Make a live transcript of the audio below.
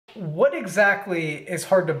What exactly is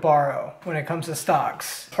hard to borrow when it comes to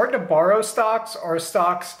stocks? Hard to borrow stocks are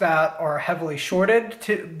stocks that are heavily shorted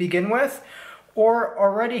to begin with, or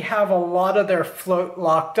already have a lot of their float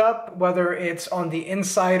locked up, whether it's on the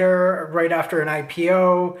insider right after an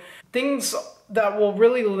IPO, things that will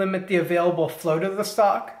really limit the available float of the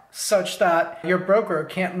stock, such that your broker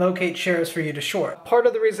can't locate shares for you to short. Part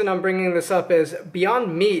of the reason I'm bringing this up is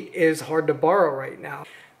Beyond Meat is hard to borrow right now.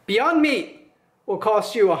 Beyond Meat will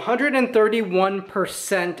cost you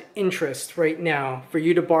 131% interest right now for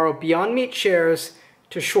you to borrow Beyond Meat shares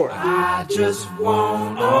to short. I just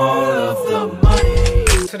want all of the money.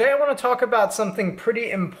 Today I want to talk about something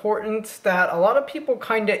pretty important that a lot of people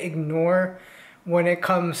kind of ignore when it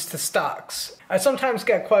comes to stocks. I sometimes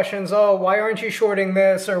get questions, oh, why aren't you shorting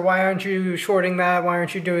this? Or why aren't you shorting that? Why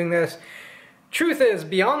aren't you doing this? Truth is,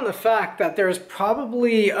 beyond the fact that there's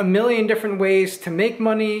probably a million different ways to make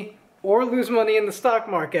money or lose money in the stock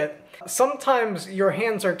market, sometimes your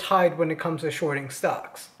hands are tied when it comes to shorting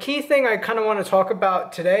stocks. Key thing I kind of want to talk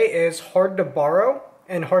about today is hard to borrow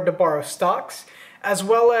and hard to borrow stocks, as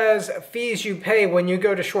well as fees you pay when you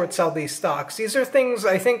go to short sell these stocks. These are things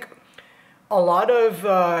I think a lot of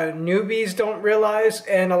newbies don't realize,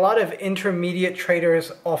 and a lot of intermediate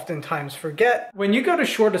traders oftentimes forget. When you go to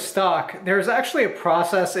short a stock, there's actually a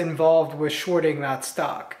process involved with shorting that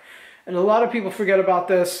stock. And a lot of people forget about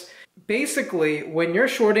this. Basically, when you're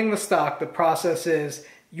shorting the stock, the process is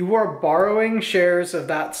you are borrowing shares of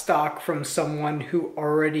that stock from someone who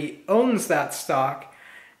already owns that stock,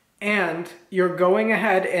 and you're going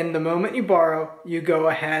ahead, and the moment you borrow, you go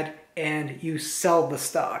ahead and you sell the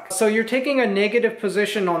stock. So you're taking a negative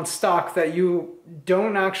position on stock that you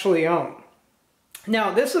don't actually own.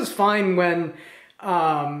 Now, this is fine when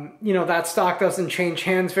that stock doesn't change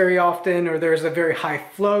hands very often, or there's a very high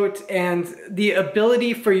float, and the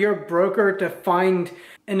ability for your broker to find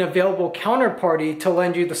an available counterparty to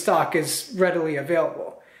lend you the stock is readily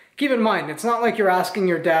available. Keep in mind, it's not like you're asking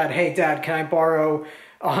your dad, hey dad, can I borrow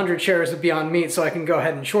 100 shares of Beyond Meat so I can go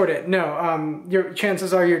ahead and short it? No, your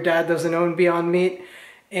chances are your dad doesn't own Beyond Meat.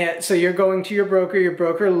 And so you're going to your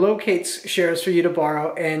broker locates shares for you to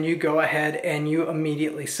borrow, and you go ahead and you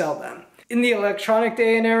immediately sell them. In the electronic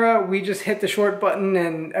day and era, we just hit the short button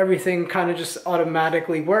and everything kind of just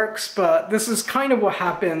automatically works, but this is kind of what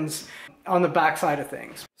happens on the backside of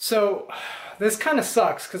things. So this kind of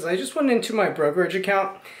sucks because I just went into my brokerage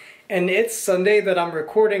account, and it's Sunday that I'm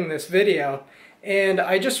recording this video, and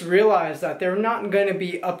I just realized that they're not going to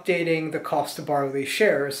be updating the cost to borrow these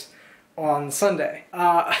shares on Sunday.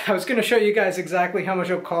 I was going to show you guys exactly how much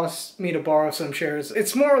it costs me to borrow some shares.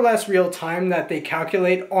 It's more or less real time that they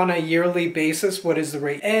calculate on a yearly basis what is the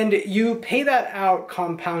rate, and you pay that out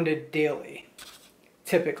compounded daily,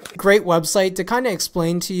 typically. Great website to kind of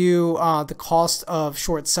explain to you the cost of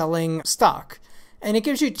short selling stock. And it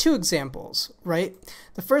gives you two examples, right?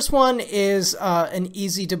 The first one is an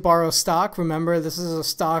easy to borrow stock. Remember, this is a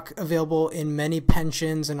stock available in many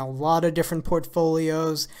pensions and a lot of different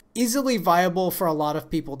portfolios, easily viable for a lot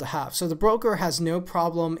of people to have. So the broker has no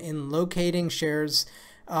problem in locating shares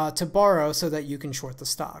to borrow so that you can short the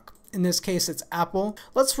stock. In this case, it's Apple.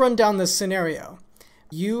 Let's run down this scenario.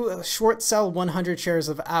 You short sell 100 shares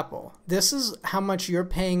of Apple. This is how much you're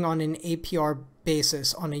paying on an APR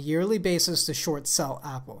basis, on a yearly basis, to short sell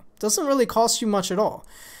Apple. Doesn't really cost you much at all.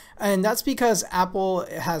 And that's because Apple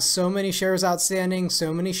has so many shares outstanding,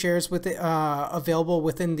 so many shares available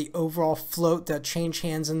within the overall float that change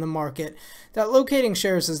hands in the market, that locating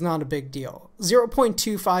shares is not a big deal.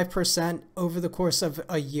 0.25% over the course of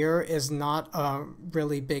a year is not a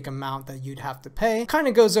really big amount that you'd have to pay. Kind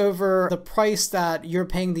of goes over the price that you're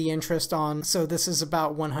paying the interest on. So this is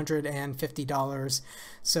about $150.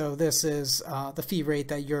 So this is the fee rate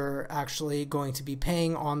that you're actually going to be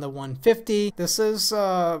paying on the 150. This is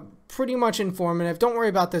pretty much informative. Don't worry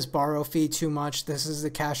about this borrow fee too much. This is the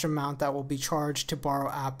cash amount that will be charged to borrow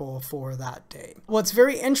Apple for that day. What's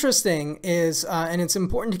very interesting is, and it's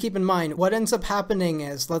important to keep in mind, what ends up happening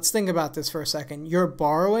is, let's think about this for a second. You're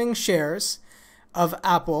borrowing shares of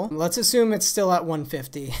Apple. Let's assume it's still at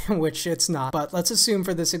 150, which it's not, but let's assume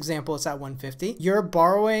for this example it's at 150. You're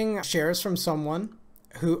borrowing shares from someone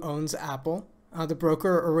who owns Apple. The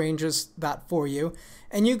broker arranges that for you,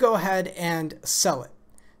 and you go ahead and sell it.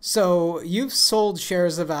 So you've sold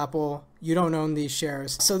shares of Apple, you don't own these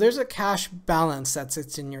shares. So there's a cash balance that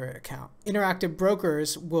sits in your account. Interactive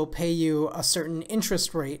brokers will pay you a certain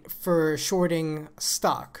interest rate for shorting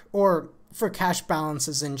stock, or for cash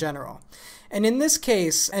balances in general. And in this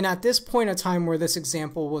case, and at this point of time where this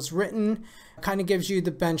example was written, kind of gives you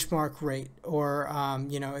the benchmark rate, or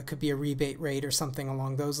it could be a rebate rate or something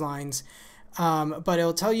along those lines. but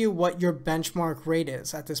it'll tell you what your benchmark rate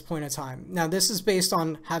is at this point in time. Now, this is based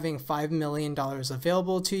on having $5 million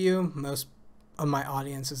available to you. Most of my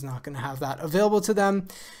audience is not going to have that available to them,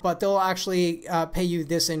 but they'll actually pay you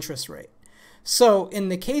this interest rate. So in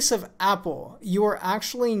the case of Apple, you are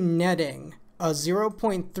actually netting a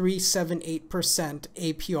 0.378%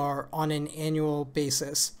 APR on an annual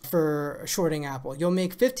basis for shorting Apple. You'll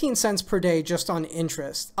make 15 cents per day just on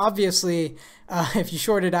interest. Obviously, if you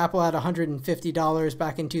shorted Apple at $150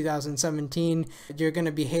 back in 2017, you're going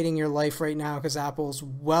to be hating your life right now because Apple's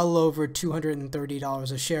well over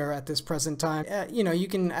 $230 a share at this present time. You know, you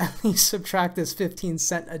can at least subtract this 15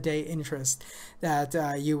 cent a day interest that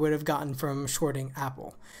you would have gotten from shorting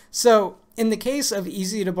Apple. So in the case of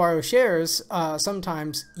easy to borrow shares,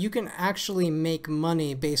 sometimes you can actually make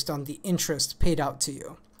money based on the interest paid out to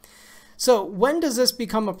you. So when does this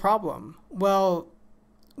become a problem? Well,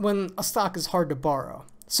 when a stock is hard to borrow.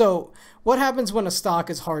 So what happens when a stock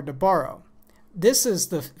is hard to borrow? This is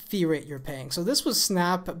the fee rate you're paying. So this was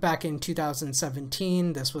Snap back in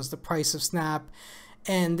 2017. This was the price of Snap.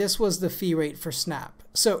 And this was the fee rate for Snap.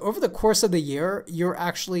 So over the course of the year, you're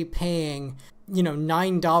actually paying, you know,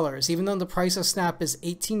 $9. Even though the price of Snap is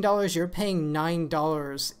 $18, you're paying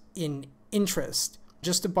 $9 in interest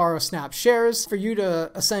just to borrow Snap shares for you to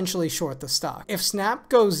essentially short the stock. If Snap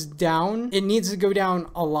goes down, it needs to go down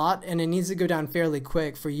a lot, and it needs to go down fairly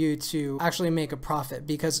quick for you to actually make a profit,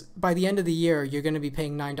 because by the end of the year, you're going to be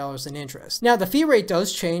paying $9 in interest. Now, the fee rate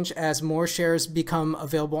does change as more shares become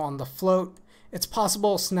available on the float. It's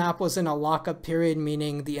possible Snap was in a lockup period,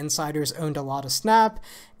 meaning the insiders owned a lot of Snap,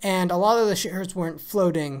 and a lot of the shares weren't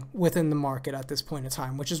floating within the market at this point in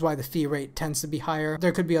time, which is why the fee rate tends to be higher.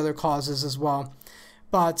 There could be other causes as well,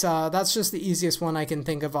 but that's just the easiest one I can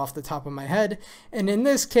think of off the top of my head. And in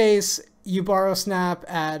this case, you borrow Snap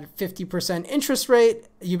at 50% interest rate,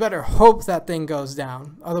 you better hope that thing goes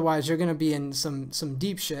down. Otherwise, you're going to be in some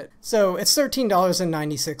deep shit. So it's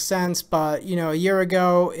 $13.96, but you know, a year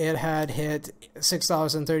ago it had hit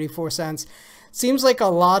 $6.34. Seems like a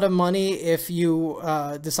lot of money if you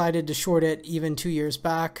decided to short it even 2 years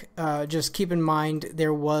back. Just keep in mind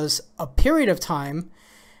there was a period of time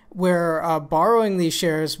where borrowing these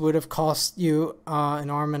shares would have cost you an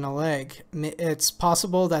arm and a leg. It's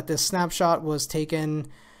possible that this snapshot was taken,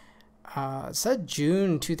 it said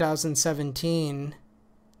June 2017.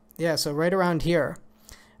 Yeah, so right around here,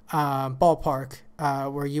 ballpark,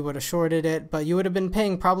 where you would have shorted it, but you would have been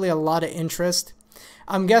paying probably a lot of interest.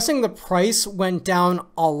 I'm guessing the price went down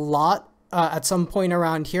a lot at some point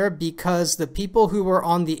around here because the people who were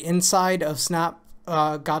on the inside of Snap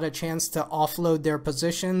got a chance to offload their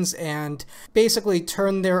positions and basically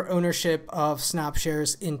turn their ownership of Snap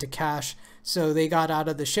shares into cash. So they got out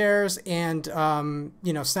of the shares, and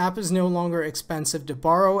you know, Snap is no longer expensive to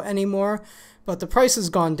borrow anymore, but the price has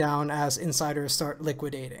gone down as insiders start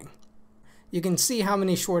liquidating. You can see how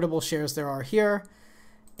many shortable shares there are here,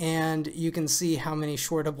 and you can see how many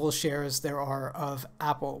shortable shares there are of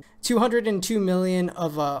Apple. 202 million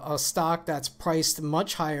of a stock that's priced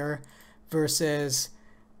much higher versus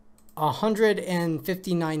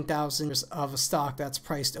 159,000 of a stock that's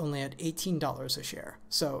priced only at $18 a share.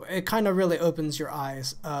 So it kind of really opens your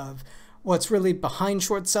eyes of what's really behind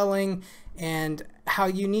short selling and how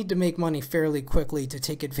you need to make money fairly quickly to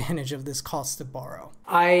take advantage of this cost to borrow.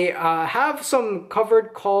 I have some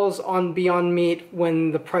covered calls on Beyond Meat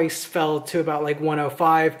when the price fell to about like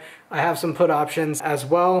 105. I have some put options as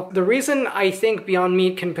well. The reason I think Beyond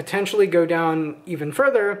Meat can potentially go down even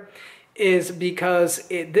further is because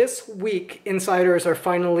this week insiders are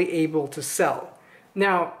finally able to sell.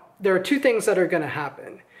 Now, there are two things that are going to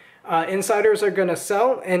happen. Insiders are going to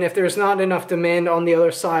sell, and if there's not enough demand on the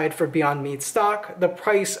other side for Beyond Meat stock, the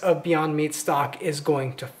price of Beyond Meat stock is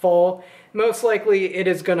going to fall. Most likely it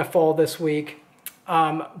is going to fall this week,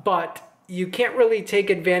 but you can't really take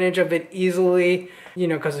advantage of it easily, you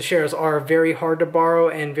know, because the shares are very hard to borrow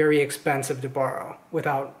and very expensive to borrow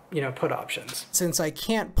without, you know, put options. Since I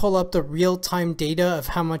can't pull up the real-time data of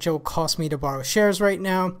how much it will cost me to borrow shares right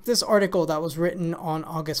now, this article that was written on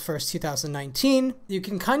August 1st, 2019, you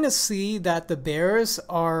can kind of see that the bears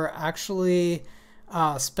are actually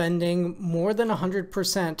spending more than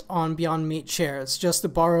 100% on Beyond Meat shares just to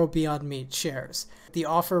borrow Beyond Meat shares. The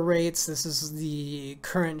offer rates, this is the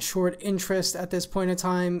current short interest at this point in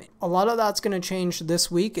time. A lot of that's going to change this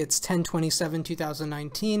week. It's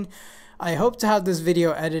 10/27/2019. I hope to have this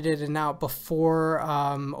video edited and out before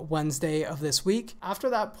Wednesday of this week. After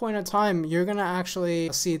that point in time, you're going to actually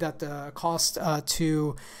see that the cost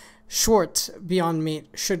to short Beyond Meat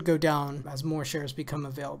should go down as more shares become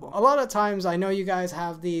available. A lot of times I know you guys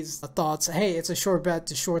have these thoughts, hey, it's a sure bet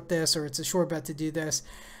to short this, or it's a sure bet to do this.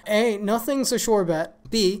 A, nothing's a sure bet.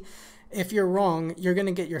 B, if you're wrong, you're going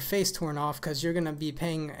to get your face torn off because you're going to be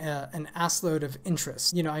paying an assload of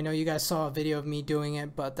interest. You know, I know you guys saw a video of me doing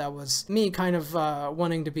it, but that was me kind of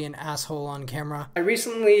wanting to be an asshole on camera. I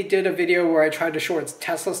recently did a video where I tried to short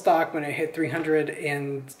Tesla stock when it hit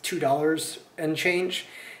 $302 and change.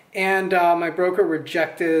 And my broker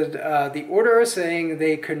rejected the order, saying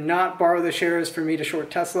they could not borrow the shares for me to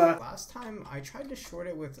short Tesla. Last time I tried to short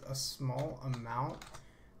it with a small amount,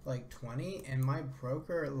 like 20, and my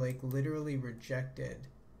broker like literally rejected.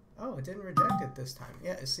 Oh, it didn't reject it this time.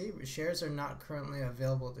 Yeah, see, shares are not currently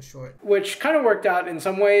available to short. Which kind of worked out in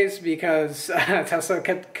some ways because Tesla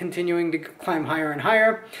kept continuing to climb higher and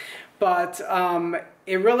higher. But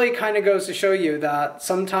it really kind of goes to show you that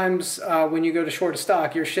sometimes when you go to short a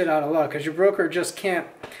stock, you're shit out of luck because your broker just can't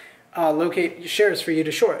locate shares for you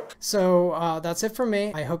to short. So that's it for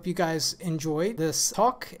me. I hope you guys enjoyed this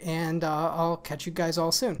talk, and I'll catch you guys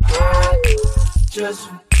all soon. I just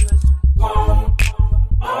want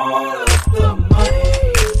all of the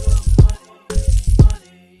money.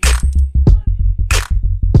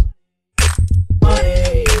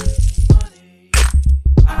 Money.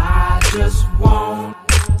 I just want